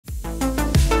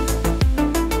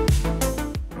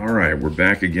right, we're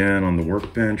back again on the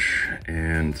workbench,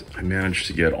 and I managed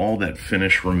to get all that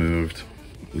finish removed.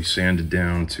 We sanded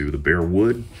down to the bare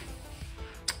wood,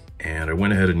 and I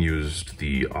went ahead and used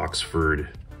the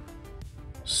Oxford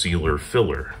sealer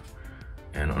filler.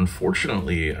 And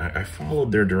unfortunately, I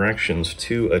followed their directions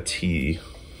to a T,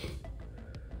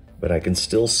 but I can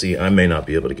still see, I may not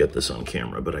be able to get this on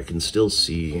camera, but I can still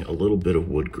see a little bit of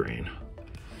wood grain.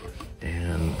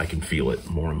 And I can feel it,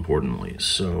 more importantly.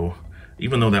 So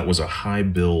even though that was a high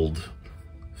build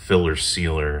filler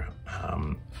sealer,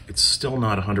 it's still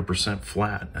not 100%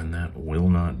 flat, and that will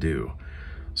not do.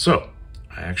 So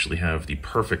I actually have the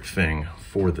perfect thing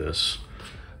for this.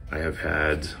 I have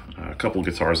had a couple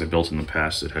guitars I built in the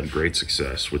past that had great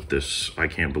success with this I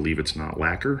Can't Believe It's Not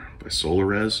Lacquer by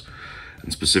Solarez.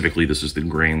 And specifically, this is the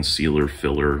grain sealer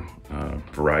filler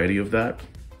variety of that.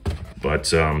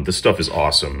 But this stuff is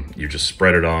awesome. You just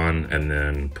spread it on and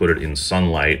then put it in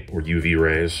sunlight or UV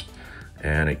rays,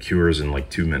 and it cures in like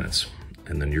 2 minutes.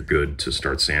 And then you're good to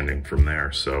start sanding from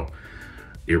there. So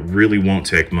it really won't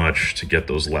take much to get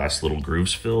those last little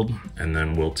grooves filled. And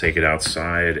then we'll take it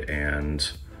outside and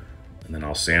then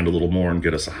I'll sand a little more and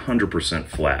get us 100%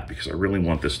 flat, because I really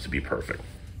want this to be perfect.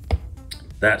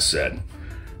 That said,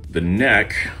 the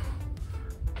neck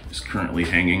is currently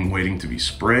hanging, waiting to be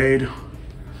sprayed.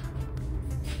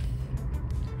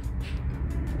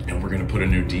 And we're gonna put a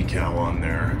new decal on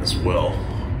there as well.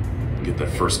 Get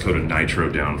that first coat of nitro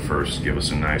down first, give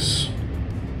us a nice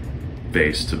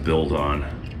base to build on.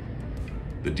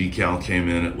 The decal came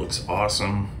in, it looks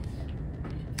awesome.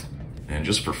 And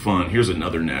just for fun, here's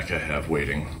another neck I have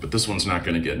waiting, but this one's not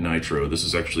gonna get nitro. This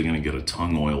is actually gonna get a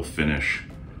tongue oil finish.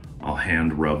 I'll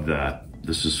hand rub that.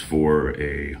 This is for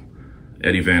a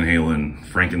Eddie Van Halen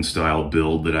Frankenstyle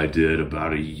build that I did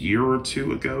about a year or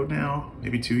two ago now,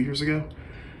 maybe 2 years ago.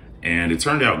 And it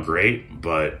turned out great,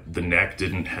 but the neck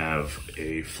didn't have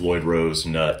a Floyd Rose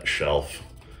nut shelf.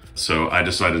 So I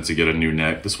decided to get a new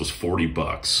neck. This was 40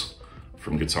 bucks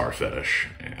from Guitar Fetish.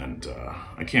 And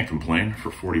I can't complain for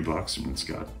 40 bucks. I mean, it's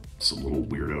got some little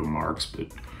weirdo marks, but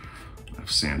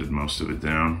I've sanded most of it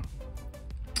down.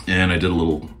 And I did a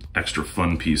little extra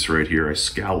fun piece right here. I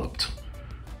scalloped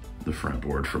the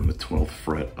fretboard from the 12th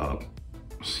fret up.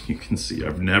 So you can see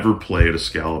I've never played a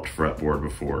scalloped fretboard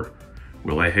before.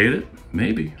 Will I hate it?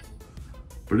 Maybe,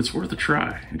 but it's worth a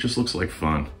try. It just looks like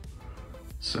fun.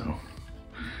 So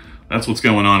that's what's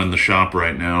going on in the shop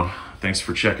right now. Thanks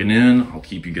for checking in. I'll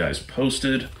keep you guys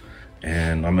posted,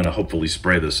 and I'm gonna hopefully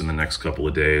spray this in the next couple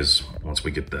of days once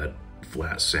we get that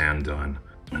flat sand done,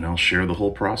 and I'll share the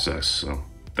whole process. So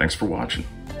thanks for watching.